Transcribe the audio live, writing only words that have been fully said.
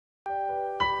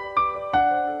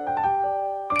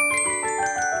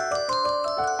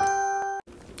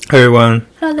everyone.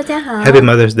 Hello, 大家好。 Happy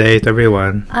Mother's Day to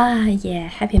everyone. Yeah,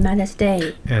 Happy Mother's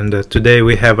Day. And today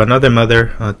we have another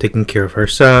mother taking care of her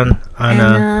son,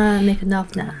 Anna. Anna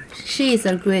Mikhanovna. She is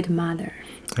a great mother.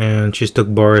 And she took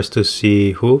Boris to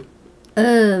see who?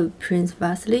 Prince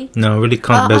Vasily? No, really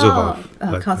Count Bezukov.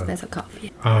 Count Bezukov,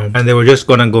 yeah. And they were just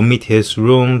gonna go meet his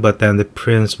room, but then the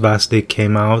Prince Vasily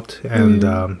came out and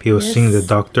he was seeing the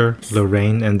doctor,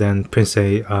 Lorraine, and then Prince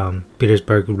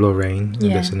Petersburg Lorraine,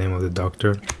 and that's the name of the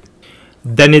doctor.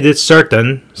 Then it is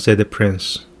certain, said the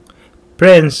prince.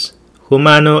 Prince,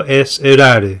 humano es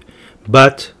errare.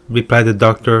 But, replied the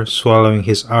doctor, swallowing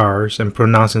his R's and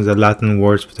pronouncing the Latin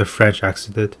words with a French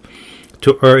accent,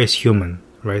 to err is human,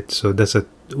 right? So that's a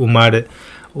humanum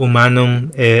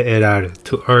e errare.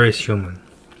 To err is human.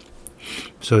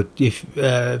 So if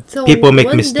people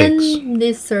make mistakes. Then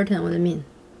this certain, what do you mean?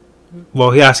 Well,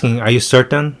 he's asking, are you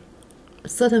certain?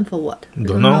 Certain for what?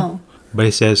 Don't know. But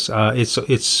he says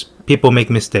it's people make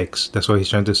mistakes. That's what he's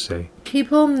trying to say.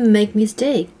 People make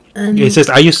mistakes. He says,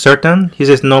 "Are you certain?" He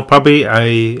says, "No, probably.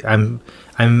 He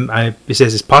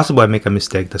says it's possible I make a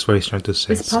mistake." That's what he's trying to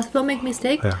say. It's possible make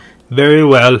mistake. Yeah. Very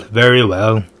well. Very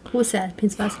well. Who said?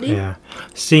 Prince Vasily? Yeah.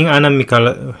 Seeing Anna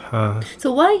Mikhail.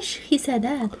 So why he said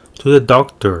that? To the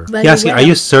doctor. Very He asks, well. "Are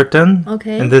you certain?"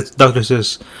 Okay. And the doctor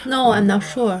says, No, I'm not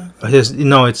sure. He says,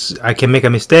 "No, I can make a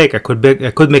mistake. I could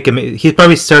make a. He's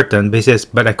probably certain, but he says,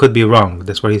 but I could be wrong."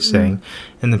 That's what he's saying.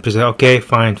 And the priest says, "Okay,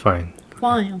 fine." Fine,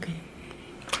 okay.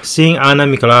 Seeing Anna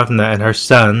Mikhailovna and her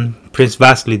son, Prince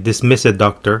Vasily dismissed the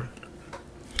doctor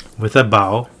with a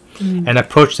bow and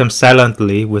approached them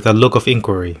silently with a look of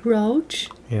inquiry. Approach?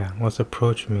 Yeah, what's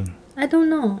approach mean? I don't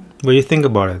know. What do you think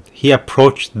about it? He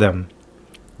approached them.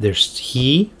 There's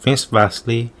he, Prince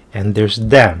Vasily, and there's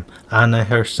them, Anna and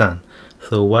her son.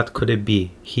 So what could it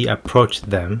be? He approached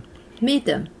them. Meet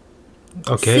them.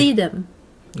 Okay. See them.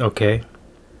 Okay.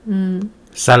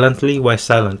 Silently? Why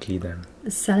silently then?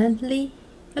 Silently?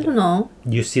 I don't know.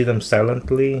 You see them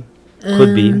silently?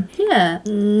 Could be. Yeah.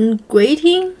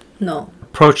 Greeting? No.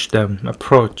 Approach them.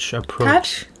 Approach.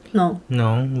 Touch? No.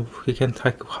 No, he can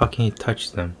touch. How can he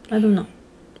touch them? I don't know.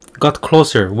 Got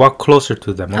closer. Walk closer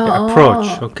to them. Okay.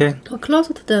 Approach. Okay. Talk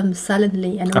closer to them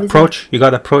silently and approach. You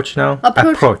got approach now.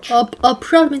 Approach.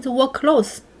 Approach means walk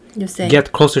close. You say.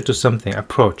 Get closer to something.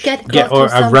 Approach. Get close or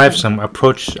to arrive something.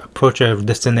 Approach a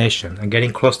destination. I'm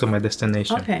getting close to my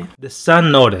destination. Okay. The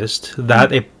son noticed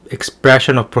that an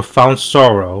expression of profound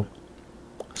sorrow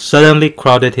suddenly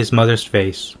crowded his mother's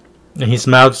face, and he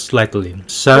smiled slightly. The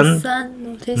son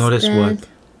noticed that what?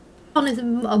 Profound is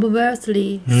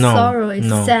obviously. No. Sorrow is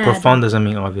no. sad. Profound doesn't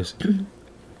mean obviously.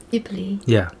 Deeply.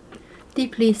 Yeah.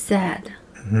 Deeply sad.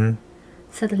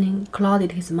 Suddenly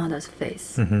clouded his mother's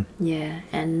face. Yeah,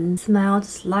 and smiled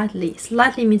slightly.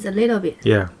 Slightly means a little bit.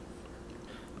 Yeah.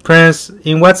 Prince,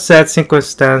 in what sad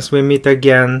circumstance we meet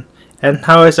again, and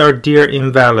how is our dear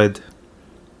invalid?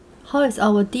 How is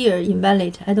our dear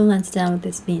invalid? I don't understand what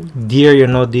this means. Dear, you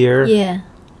know dear? Yeah.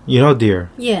 You know dear?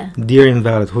 Yeah. Dear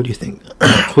invalid, who do you think?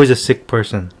 Who is a sick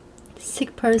person?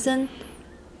 Sick person?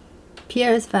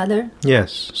 Pierre's father?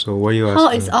 Yes, so what are you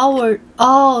asking? How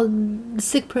is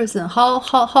sick person?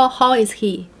 How is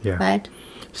he? Yeah. Right?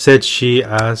 Said she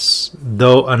as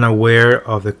though unaware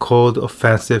of the cold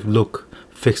offensive look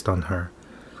fixed on her.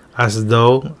 As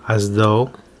though, As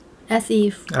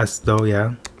if.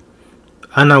 yeah.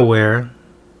 Unaware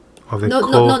of the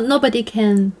cold. Nobody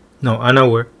can. No,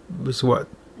 unaware is what?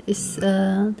 It's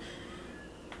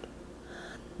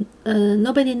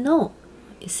nobody know.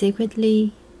 It's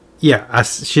secretly. Yeah,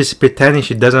 as she's pretending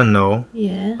she doesn't know.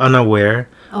 Yeah. Unaware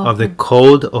of the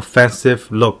cold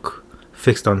offensive look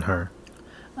fixed on her.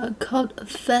 A cold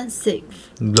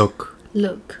offensive Look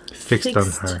fixed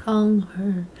on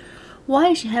her.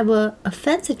 Why she have a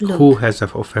offensive look? Who has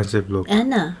an offensive look?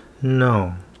 Anna.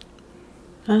 No.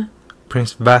 Huh?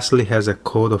 Prince Vasily has a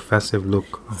cold offensive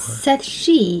look on her. Said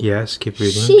she. Yes, keep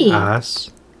reading. She. As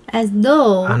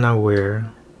though.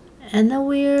 Unaware.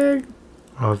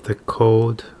 Of the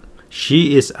cold.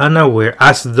 She is unaware,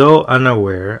 as though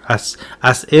unaware, as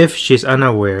if she's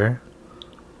unaware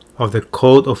of the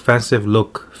cold offensive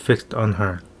look fixed on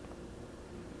her.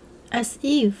 As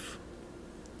if.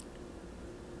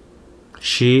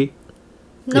 She.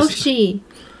 No, she.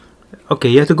 Okay,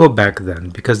 you have to go back then,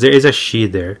 because there is a she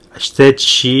there. Said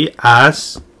she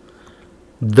as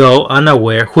though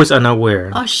unaware. Who's unaware?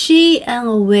 Oh, she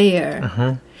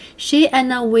unaware. She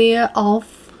unaware of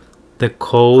the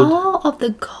cold. Of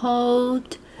the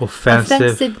cold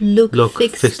offensive look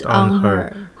fixed on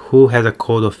her. Who has a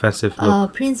cold offensive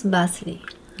look? Prince Vasily.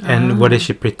 And what is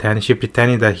she pretending? She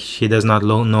pretending that she does not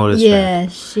notice. Yeah,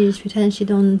 she pretends she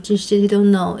don't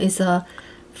know. It's a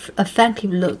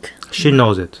affective look. She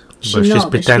knows it, but she's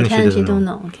pretending she doesn't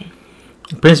know. Okay.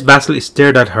 Prince Vasily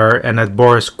stared at her and at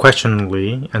Boris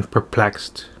questioningly and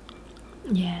perplexed.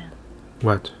 Yeah.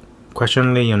 What?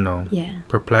 Questioningly, Yeah.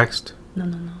 Perplexed?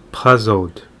 No.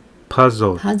 Puzzled.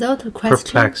 Puzzled? Question?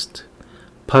 Perplexed.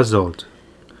 Puzzled.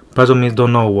 Puzzled means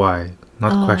don't know why,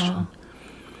 not question.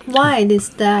 Why they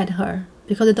stare at her?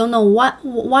 Because they don't know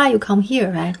why you come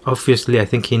here, right? Obviously, I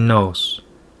think he knows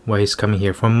why he's coming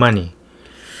here, for money.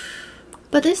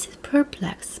 But this is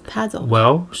perplexed, puzzled.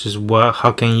 Well,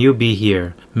 how can you be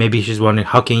here? Maybe she's wondering,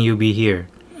 how can you be here?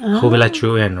 Who will let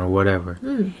you in, or whatever.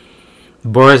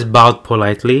 Boris bowed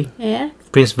politely. Yeah.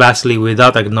 Prince Vasily,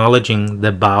 without acknowledging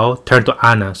the bow, turned to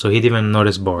Anna, so he didn't even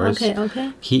notice Boris.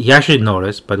 Okay. He actually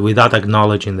noticed, but without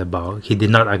acknowledging the bow. He did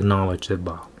not acknowledge the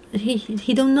bow.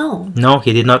 He don't know. No,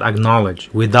 he did not acknowledge.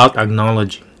 Without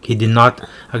acknowledging. He did not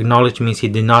acknowledge means he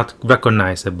did not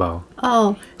recognize the bow.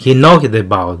 Oh. He knows they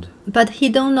bowed. But he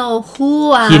don't know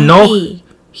who he.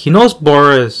 He knows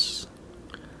Boris.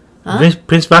 Huh?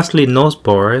 Prince Vasily knows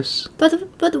Boris.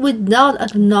 But without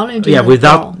acknowledging.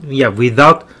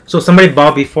 Without. So somebody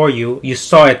bowed before you. You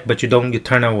saw it, but you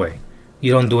turn away.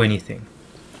 You don't do anything.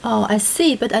 Oh, I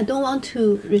see, but I don't want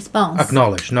to respond.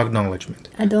 Acknowledge, no acknowledgement.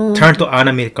 I don't. Turn to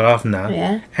Anna Mikhailovna,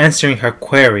 yeah. Answering her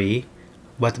query.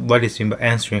 What is it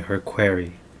answering her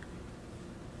query?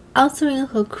 Answering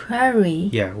her query.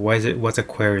 Yeah. What's a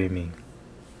query mean?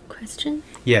 Question.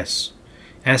 Yes.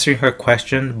 Answering her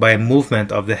question by a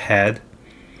movement of the head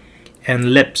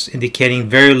and lips indicating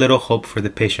very little hope for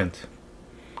the patient.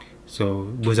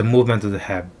 So it was a movement of the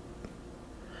head.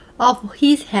 Of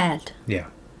his head. Yeah.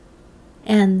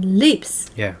 And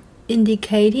lips. Yeah.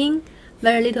 Indicating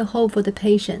very little hope for the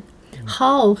patient.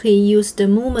 How he used the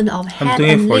movement of head and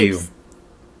lips. I'm doing it for you.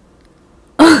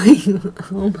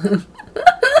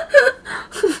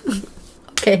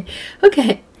 Okay.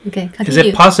 Continue. Is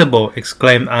it possible?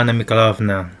 Exclaimed Anna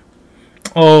Mikhailovna.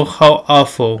 Oh, how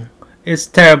awful. It's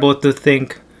terrible to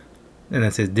think. And I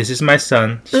said, this is my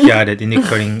son, she added,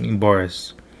 indicating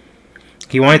Boris.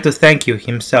 He wanted to thank you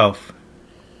himself.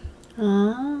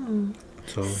 Oh.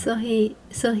 So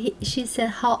she said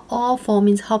how awful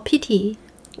means how pity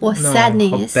or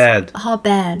sadness. How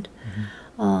bad.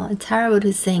 Mm-hmm. It's terrible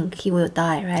to think he will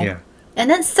die, right? Yeah. And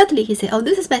then suddenly he said, oh,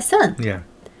 this is my son. Yeah.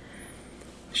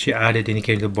 She added,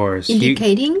 indicating to Boris.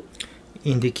 Indicate.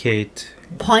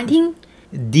 Pointing.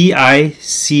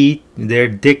 D-I-C, their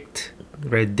dict,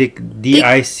 right?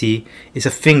 D-I-C is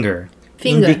a finger.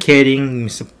 Indicating,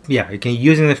 you can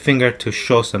using the finger to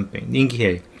show something.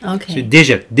 Indicate. Okay. So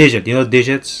digit. You know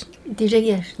digits? Digit,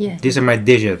 yeah. These are my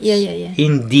digits. Yeah.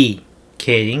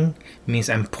 Indicating means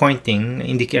I'm pointing,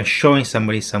 showing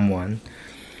somebody, someone.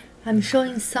 I'm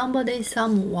showing somebody,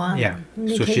 someone. Yeah.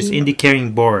 So she's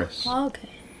indicating Boris. Okay.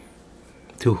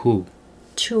 To who?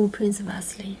 To Prince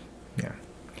Vasily. Yeah.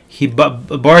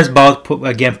 Boris bowed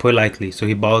again politely. So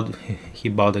he bowed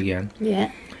again.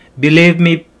 Yeah. Believe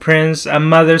me, Prince, a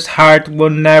mother's heart will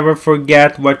never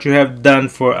forget what you have done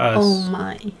for us. Oh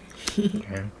my.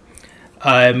 Okay.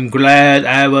 I'm glad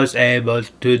I was able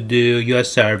to do your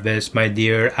service, my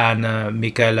dear Anna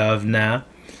Mikhailovna,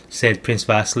 said Prince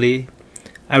Vasily,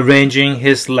 arranging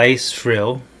his lace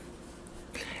frill,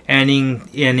 and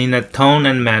in a tone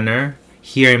and manner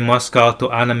here in Moscow to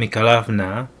Anna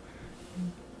Mikhailovna,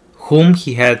 whom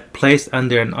he had placed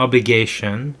under an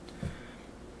obligation.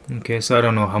 Okay, so I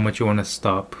don't know how much you want to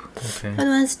stop. Okay. I don't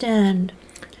understand.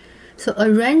 So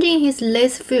arranging his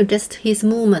lace frill, just his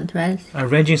movement, right?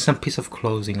 Arranging some piece of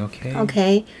clothing, okay?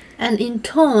 Okay, and in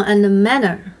tone and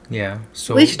manner. Yeah.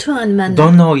 So which tone and manner?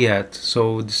 Don't know yet.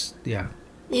 So this, yeah.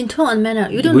 In tone and manner,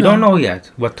 we don't know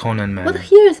yet what tone and manner. But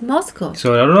here is Moscow.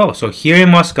 So I don't know. So here in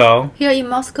Moscow.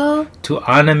 To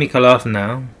Anna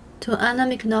Mikhailovna.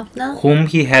 Whom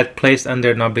he had placed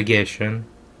under an obligation.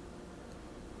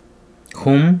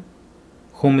 Whom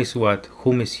is what?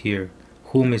 Whom is here?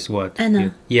 Whom is what?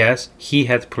 Anna. Yes, he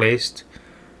had placed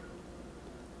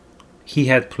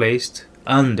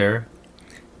under.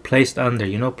 Placed under.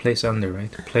 You know place under,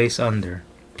 right? Place under.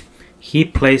 He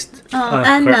placed her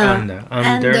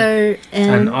under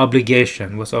an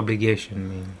obligation. What's obligation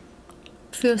mean?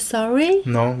 Feel sorry?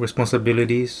 No,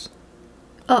 responsibilities.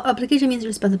 Oh, obligation means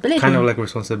responsibility. Kind of like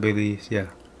responsibilities, yeah.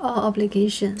 Oh,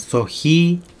 obligation. So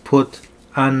he put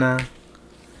Anna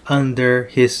under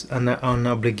an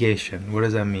obligation. What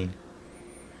does that mean?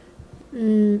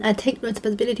 I take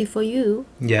responsibility for you.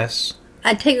 Yes.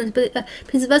 I take responsibility.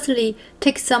 Prince Vasily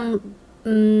takes some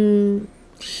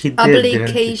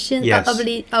obligation. Yes.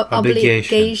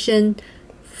 Obligation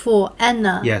for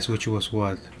Anna. Yes, which was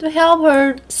what? To help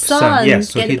her son Yes,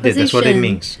 so get he position. did. That's what it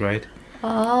means, right?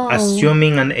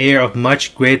 assuming an air of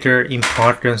much greater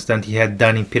importance than he had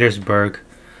done in Petersburg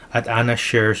at Anna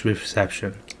Scher's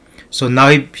reception. So now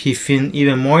he feels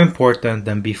even more important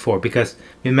than before, because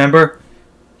remember,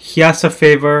 he asked a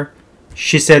favor,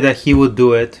 she said that he would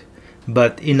do it,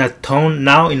 but in a tone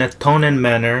and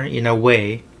manner, in a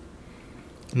way,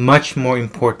 much more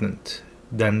important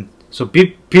than... So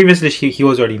previously he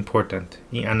was already important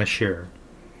in Anna Scher,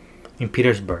 in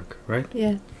Petersburg, right?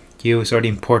 Yeah. He was already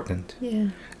important. Yeah.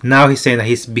 Now he's saying that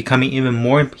he's becoming even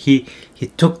more... He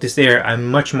took this air,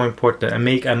 I'm much more important.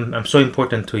 I'm so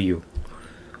important to you.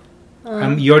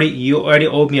 You already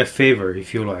owe me a favor,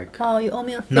 if you like. Oh, you owe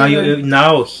me a favor.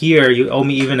 Now here you owe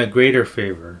me even a greater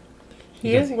favor.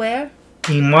 Here, where?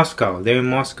 In Moscow. They're in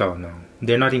Moscow now.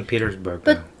 They're not in Petersburg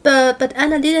now. But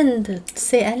Anna didn't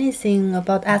say anything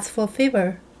about ask for a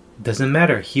favor. Doesn't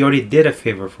matter. He already did a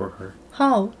favor for her.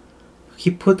 How? He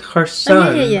put her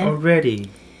son already.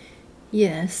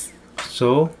 Yes.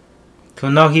 So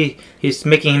now he's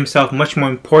making himself much more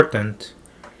important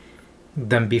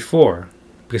than before.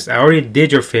 Because I already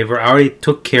did your favor, I already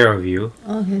took care of you.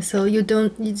 Okay, so you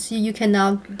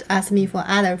cannot ask me for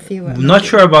other favor. I'm not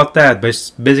sure about that,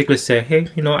 but basically say, hey,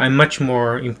 I'm much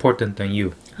more important than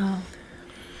you. Oh.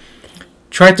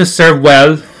 Try to serve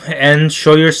well and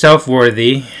show yourself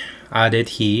worthy, added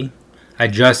he,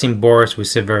 addressing Boris with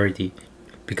severity.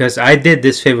 Because I did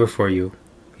this favor for you,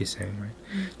 he's saying, right?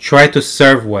 Try to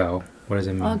serve well. What does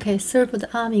it mean? Okay, serve the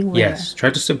army well. Yes,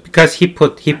 try to serve, because he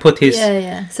put his...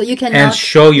 Yeah. So you cannot... And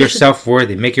show yourself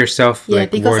worthy. Make yourself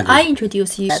because worthy. I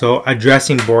introduce you. So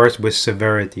addressing Boris with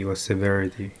severity. With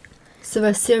severity. So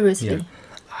seriously. Yeah.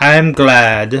 I'm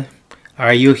glad.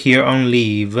 Are you here on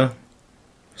leave?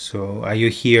 So are you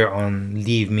here on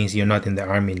leave means you're not in the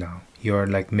army now. You're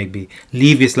like maybe...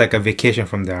 Leave is like a vacation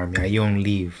from the army. Are you on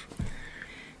leave?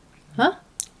 Huh?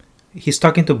 He's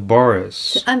talking to Boris.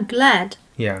 So I'm glad.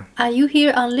 Yeah. Are you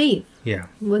here on leave? Yeah.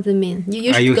 What does it mean?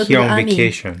 You are you here on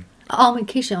vacation? On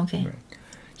vacation, okay. Right.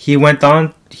 He went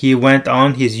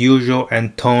on his usual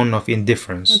and tone of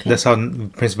indifference. Okay. That's how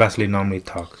Prince Vasily normally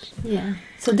talks. Yeah.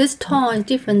 So this tone is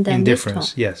different than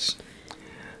indifference, this tone. Yes.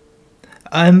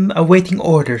 I'm awaiting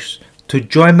orders to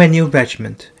join my new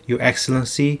regiment, Your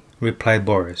Excellency, replied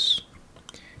Boris.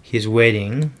 He's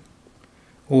waiting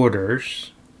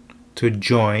orders to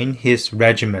join his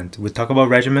regiment. We talked about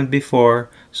regiment before,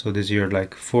 so this is your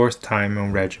fourth time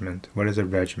on regiment. What is a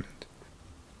regiment?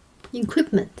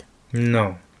 Equipment.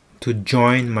 No, to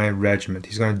join my regiment.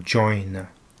 He's gonna join.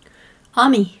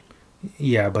 Army.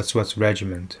 Yeah, but what's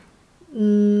regiment?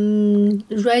 Riding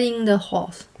the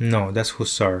horse. No, that's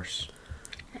hussars.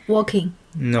 Walking.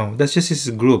 No, that's just his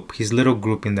group, his little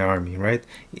group in the army, right?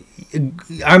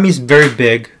 Army is very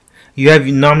big. You have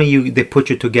they put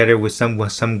you together with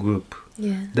some group.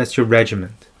 Yeah. That's your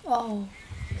regiment. Oh,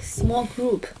 small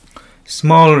group.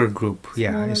 Smaller group.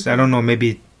 Yeah. I don't know,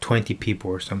 maybe 20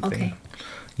 people or something. Okay.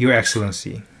 Your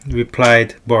Excellency,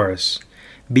 replied Boris,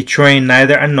 betraying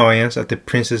neither annoyance at the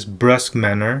prince's brusque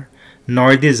manner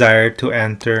nor desire to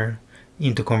enter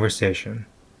into conversation.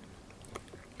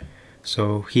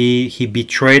 So he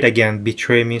betrayed again.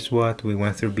 Betray means what? We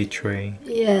went through betray.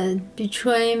 Yeah,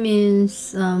 betray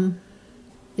means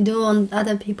you don't want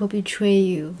other people betray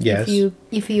you. Yes.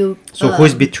 If you. So who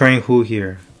is betraying who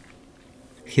here?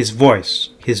 His voice.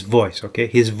 Okay.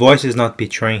 His voice is not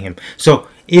betraying him. So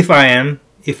if I'm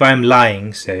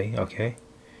lying, say, okay,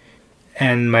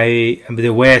 and the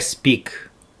way I speak,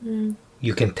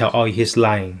 you can tell. Oh, he's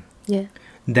lying. Yeah.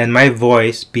 Then my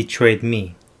voice betrayed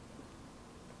me.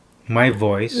 My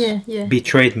voice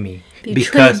betrayed me.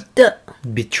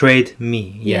 Betrayed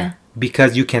me. Yeah.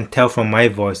 Because you can tell from my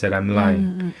voice that I'm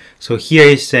lying. So here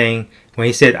he's saying, when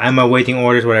he said I'm awaiting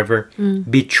orders, whatever,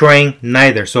 betraying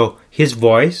neither. So his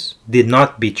voice did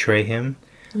not betray him.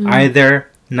 Neither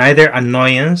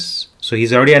annoyance. So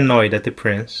he's already annoyed at the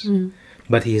prince,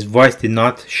 but his voice did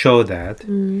not show that.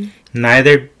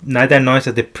 Neither annoyance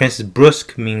at the prince's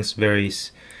brusque means very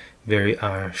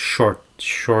short.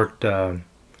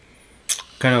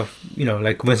 Kind of,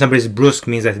 like when somebody's brusque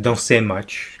means that they don't say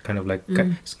much. Kind of like,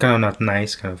 it's kind of not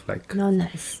nice. Kind of like... Not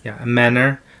nice. Yeah, a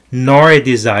manner, nor a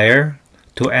desire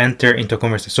to enter into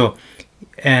conversation. So,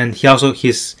 and he also,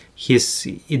 he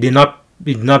did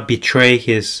not betray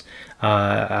his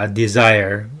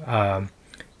desire,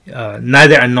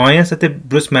 neither annoyance at the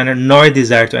brusque manner, nor a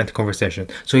desire to enter conversation.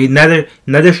 So he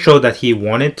neither showed that he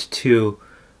wanted to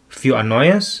feel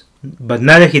annoyance, but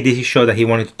neither did he show that he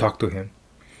wanted to talk to him.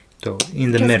 So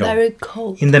in the middle. Very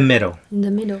cold. In the middle.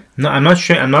 No, I'm not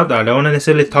sure. I don't want to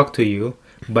necessarily talk to you,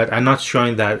 but I'm not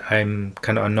showing that I'm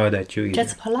kind of annoyed at you either.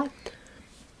 Just polite.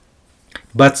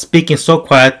 but speaking so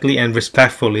quietly and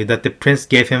respectfully that the prince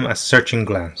gave him a searching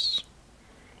glance.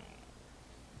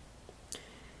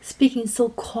 Speaking so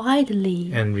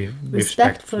quietly and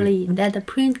respectfully that the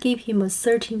prince gave him a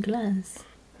searching glance.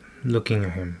 Looking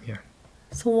at him, yeah.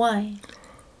 So why?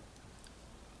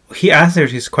 He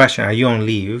answered his question, are you on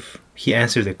leave? He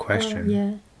answered the question.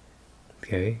 Yeah.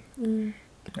 Okay.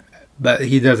 But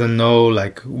he doesn't know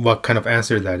like what kind of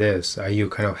answer that is. Are you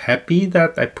kind of happy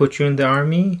that I put you in the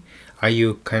army? Are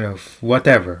you kind of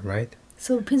whatever, right?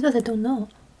 So Prince Vasily don't know.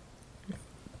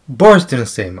 Boris didn't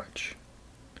say much.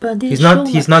 But he's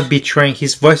not betraying.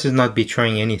 His voice is not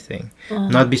betraying anything.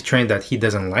 Not betraying that he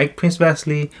doesn't like Prince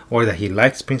Vasily or that he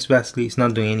likes Prince Vasily. He's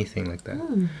not doing anything like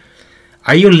that.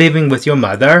 Are you living with your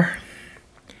mother?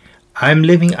 I'm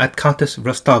living at Countess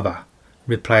Rostova,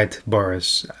 replied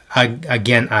Boris,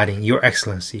 again adding, Your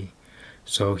Excellency.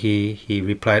 So he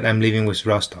replied, I'm living with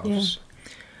Rostovs. Yeah.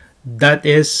 That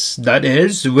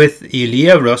is with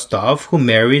Ilya Rostov, who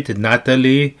married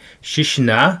Natalie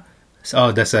Shishina.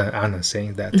 Oh, that's Anna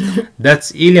saying that.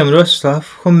 That's Ilya Rostov,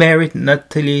 who married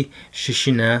Natalie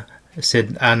Shishina,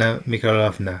 said Anna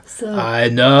Mikhailovna. So, I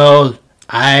know,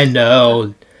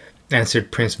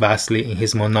 answered Prince Vasily in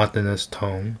his monotonous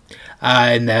tone.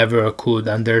 I never could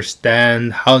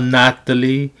understand how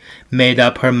Natalie made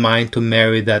up her mind to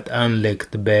marry that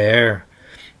unlicked bear.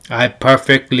 A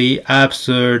perfectly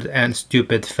absurd and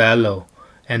stupid fellow,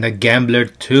 and a gambler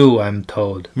too, I'm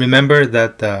told. Remember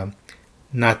that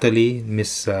Natalie,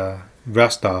 Miss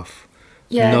Rostov,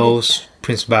 knows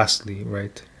Prince Vasily,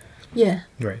 right? Yeah.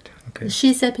 Right, okay.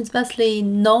 She said Prince Vasily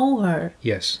know her.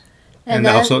 Yes. And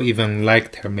then, also even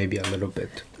liked her maybe a little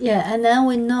bit. Yeah, and then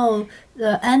we know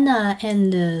Anna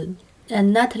and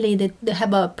Natalie, they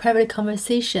have a private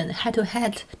conversation,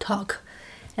 head-to-head talk.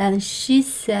 And she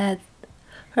said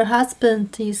her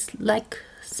husband is like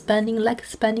spending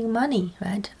money,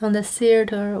 right? On the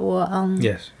theater or on...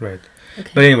 Yes, right.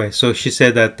 Okay. But anyway, so she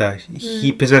said that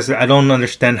he possessed... I don't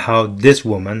understand how this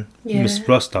woman, Miss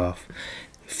Rostov,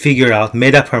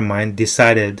 made up her mind,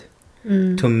 decided...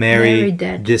 to marry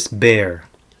this bear.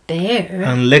 Bear?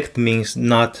 Unlicked means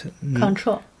not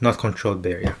controlled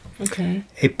bear, yeah. Okay.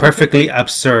 A perfectly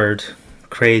absurd,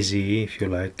 crazy, if you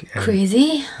like.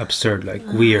 Crazy? Absurd, like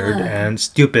weird and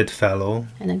stupid fellow.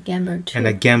 And a gambler too. And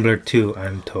a gambler too,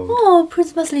 I'm told. Oh,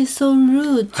 Prince Vasily is so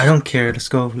rude. I don't care, let's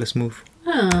go, let's move.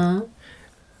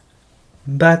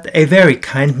 But a very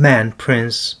kind man,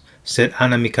 Prince, said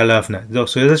Anna Mikhailovna.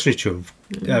 So that's true.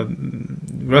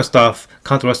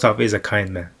 Count Rostov is a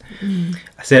kind man.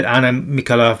 Said Anna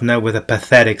Mikhailovna with a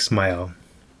pathetic smile.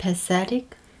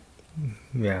 Pathetic?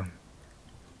 Yeah.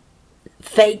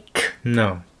 Fake?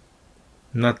 No.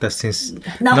 Not the sense.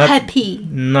 Not happy?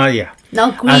 Not, yeah.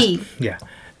 Not grieved? Yeah.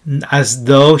 As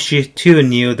though she too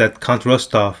knew that Count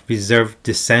Rostov deserved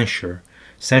the censure.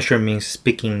 Censure means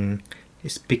speaking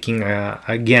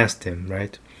against him,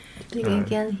 right? Speaking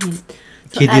against him.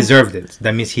 So he deserved it.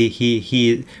 That means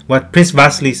he what Prince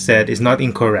Vasily said is not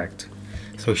incorrect.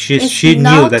 So she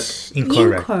knew that's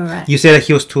incorrect. You said that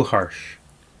he was too harsh,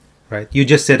 right? You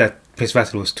just said that Prince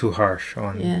Vasily was too harsh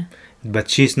on him. But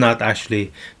she's not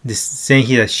actually saying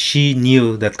here that she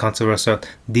knew that Count Rostov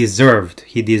deserved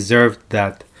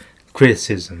that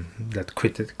criticism,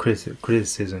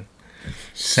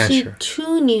 censure. She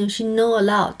too knew. She knew a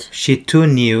lot. She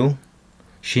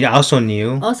also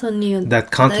knew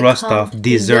that Count Rostov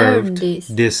deserved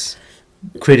this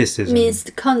criticism. Means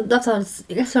Count Rostov is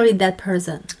actually that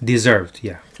person. Deserved,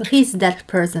 yeah. So he's that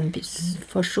person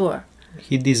for sure.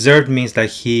 He deserved means like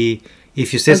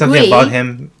if you say something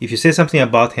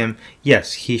about him,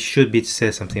 yes, he should be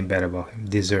say something bad about him.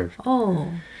 Deserved.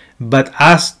 Oh. But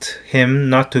asked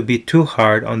him not to be too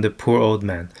hard on the poor old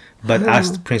man. But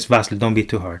asked Prince Vasily, don't be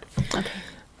too hard. Okay.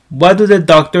 What do the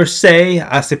doctors say?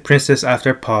 Asked the princess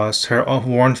after a pause, her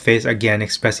worn face again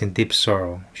expressing deep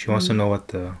sorrow. She wants to know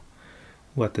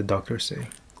what the doctors say.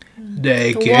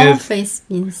 They give. Worn face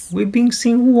means we've been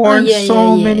seeing worn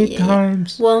many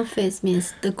times. Worn face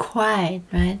means the cry,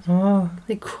 right? Oh,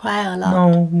 they cry a lot.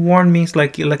 No, worn means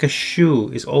like a shoe.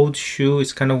 It's old shoe.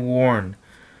 It's kind of worn.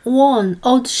 Worn,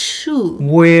 old shoe.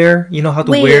 Wear, you know how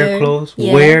to wear clothes?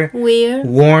 Yeah. Wear.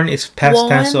 Worn is past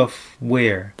tense of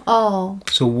wear. Oh.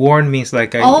 So worn means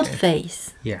like a old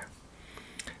face. Yeah.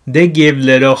 They give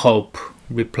little hope,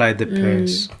 replied the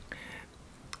prince.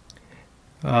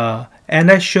 And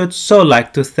I should so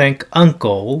like to thank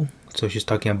Uncle, so she's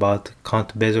talking about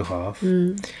Count Bezukhov,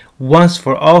 once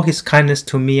for all his kindness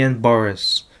to me and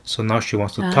Boris. So now she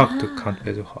wants to talk to Count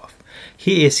Bezukhov.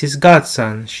 He is his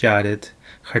godson, she added,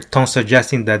 her tone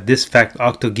suggesting that this fact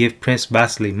ought to give Prince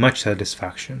Vasily much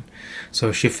satisfaction.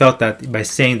 So she felt that by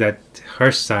saying that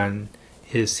her son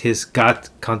is his Count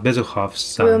Bezukhov's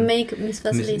son will make Miss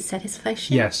Vasily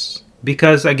satisfaction. Yes,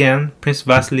 because again, Prince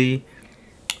Vasily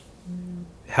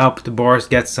helped Boris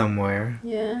get somewhere.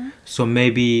 Yeah. So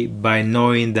maybe by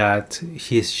knowing that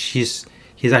he's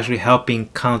actually helping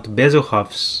Count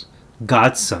Bezukhov's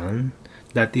godson,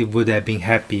 that he would have been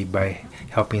happy by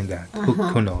helping that.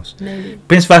 Who knows? Maybe.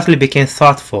 Prince Vasily became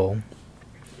thoughtful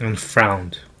and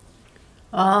frowned.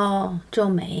 Oh, 皱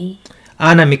眉.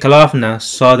 Anna Mikhailovna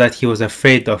saw that he was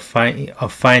afraid of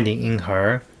finding in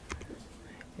her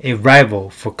a rival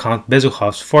for Count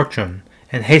Bezukhov's fortune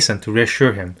and hastened to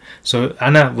reassure him. So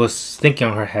Anna was thinking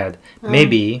on her head,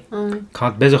 maybe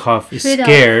Count Bezukhov is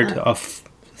scared of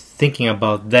thinking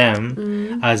about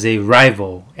them as a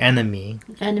rival, enemy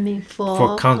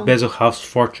for Count Bezukhov's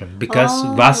fortune, because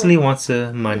Vasily wants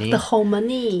the money. The whole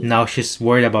money. Now she's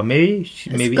worried about maybe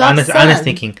Anna's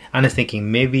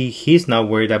thinking maybe he's not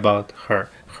worried about her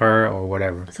or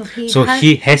whatever. So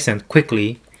he hastened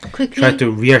quickly tried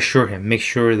to reassure him, make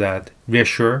sure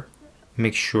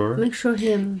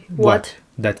him what?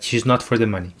 That she's not for the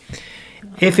money.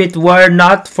 If it were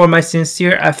not for my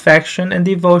sincere affection and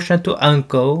devotion to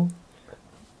uncle,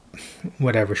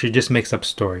 whatever, she just makes up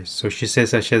stories. So she says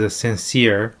that she has a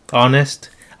sincere, honest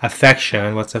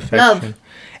affection. What's affection? Love.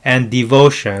 And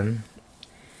devotion.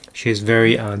 She's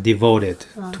very devoted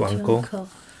to uncle.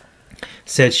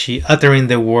 Said she, uttering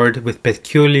the word with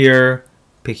peculiar,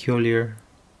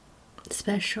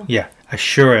 special. Yeah,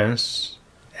 assurance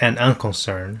and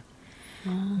unconcern.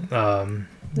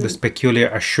 This peculiar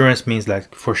assurance means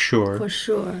like for sure. For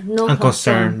sure. No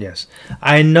unconcern, yes.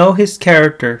 I know his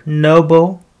character,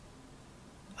 noble,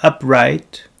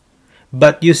 upright,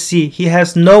 but you see, he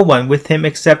has no one with him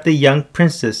except the young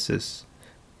princesses.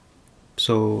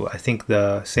 So I think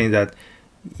saying that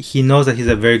he knows that he's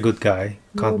a very good guy,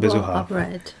 Count Bezukhov.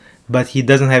 Upright. But he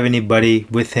doesn't have anybody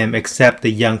with him except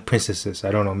the young princesses.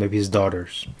 I don't know, maybe his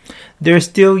daughters. They're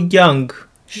still young.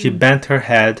 She bent her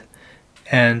head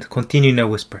and continued in a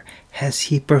whisper. Has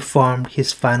he performed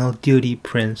his final duty,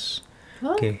 Prince?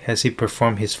 What? Okay, has he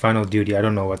performed his final duty? I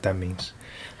don't know what that means.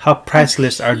 How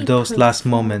priceless are those last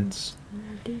moments.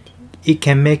 It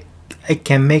can make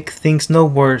things no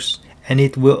worse, and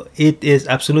it is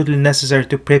absolutely necessary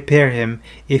to prepare him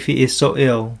if he is so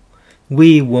ill.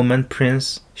 We women,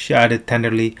 Prince, she added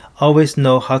tenderly, always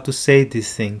know how to say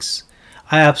these things.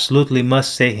 I absolutely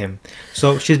must say him.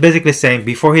 So she's basically saying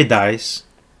before he dies,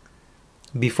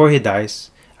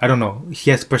 I don't know,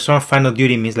 he has performed final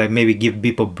duty means like maybe give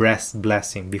people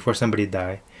blessing before somebody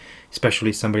die,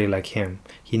 especially somebody like him.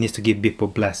 He needs to give people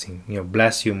blessing.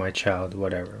 Bless you, my child,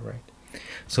 whatever, right?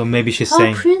 So maybe she's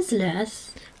saying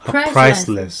how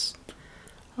priceless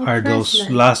are those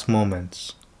last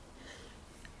moments.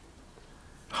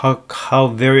 How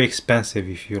very expensive,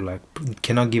 if you like,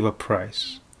 cannot give a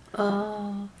price.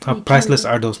 How priceless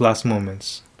are those last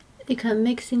moments. It can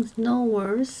make things no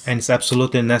worse. And it's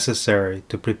absolutely necessary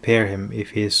to prepare him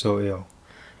if he is so ill.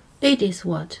 It is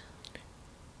what?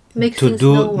 Make things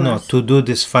no worse. No, to do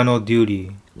this final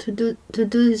duty. To do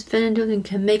this final duty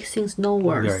can make things no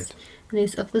worse. Right. And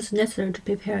it's of course necessary to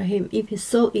prepare him if he's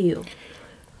so ill.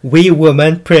 We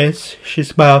women, Prince, she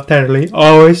smiled tenderly,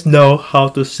 always know how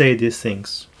to say these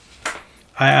things.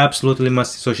 I absolutely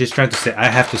must. So she's trying to say, I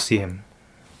have to see him.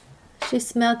 She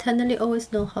smiled tenderly,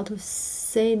 always know how to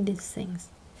say these things.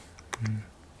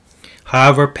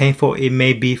 However painful it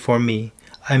may be for me,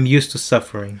 I'm used to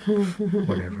suffering.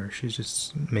 Whatever, she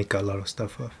just make a lot of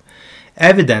stuff up.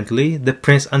 Evidently, the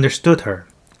prince understood her,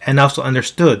 and also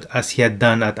understood, as he had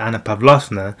done at Anna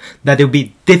Pavlovna, that it would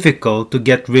be difficult to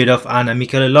get rid of Anna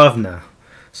Mikhailovna.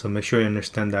 So make sure you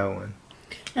understand that one.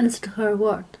 Understood her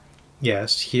what?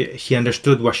 Yes, he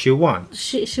understood what she wants.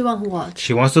 She wants what?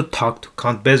 She wants to talk to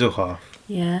Count Bezukhov.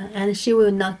 Yeah, and she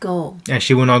will not go. And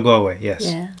she will not go away, yes.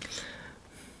 Yeah.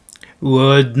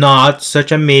 Would not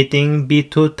such a meeting be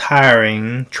too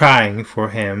trying for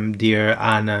him, dear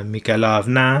Anna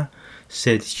Mikhailovna?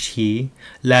 Said she.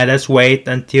 Let us wait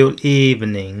until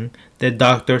evening. The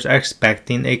doctors are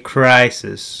expecting a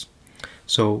crisis.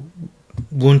 So,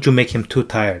 won't you make him too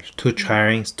tired? Too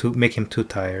trying to make him too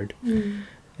tired.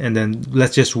 And then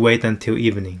let's just wait until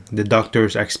evening. The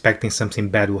doctors are expecting something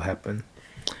bad will happen.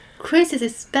 Crisis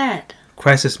is bad.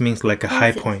 Crisis means like a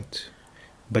high point.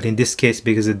 But in this case,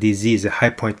 because of disease, a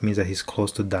high point means that he's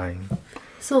close to dying.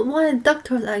 So what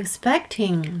doctors are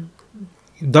expecting?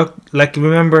 Like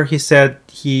remember, he said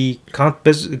Count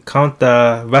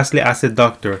Vasily asked the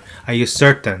doctor, "Are you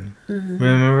certain?"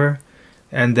 Remember,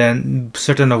 And then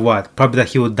certain of what? Probably that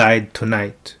he will die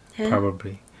tonight.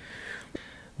 Probably.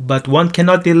 But one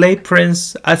cannot delay,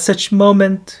 Prince, at such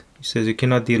moment. He says you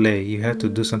cannot delay. You have to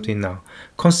do something now.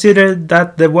 Consider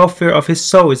that the welfare of his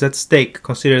soul is at stake.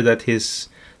 Consider that his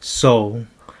soul.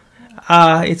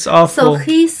 It's awful. So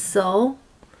his soul.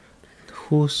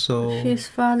 Whose soul? His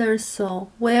father's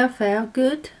soul. Welfare,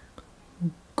 good?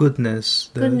 Goodness.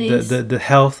 The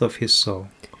health of his soul.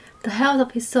 The health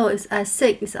of his soul is at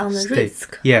stake. Is on the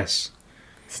risk. Yes.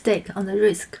 Stake on the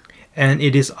risk. And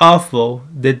it is awful,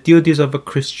 the duties of a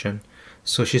Christian.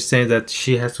 So she's saying that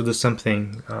she has to do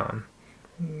something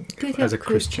as a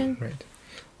Christian. Right.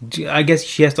 I guess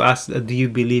she has to ask, do you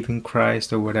believe in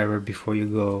Christ or whatever before you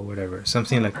go, whatever.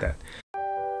 Something like that.